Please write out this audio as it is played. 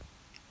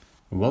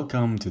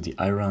Welcome to the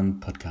Eyerun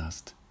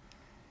Podcast.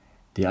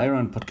 The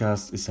Eyerun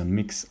Podcast is a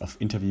mix of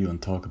interview and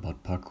talk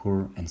about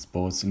parkour and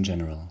sports in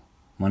general.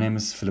 My name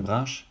is Philipp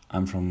Raasch.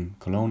 I'm from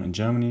Cologne in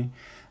Germany.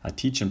 I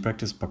teach and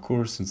practice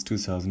parkour since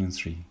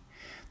 2003.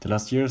 The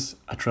last years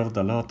I traveled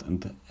a lot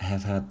and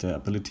have had the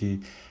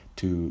ability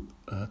to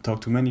talk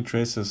to many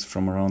tracers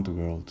from around the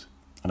world.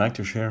 I'd like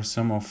to share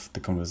some of the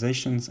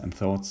conversations and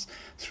thoughts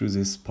through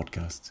this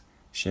podcast.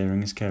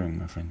 Sharing is caring,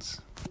 my friends.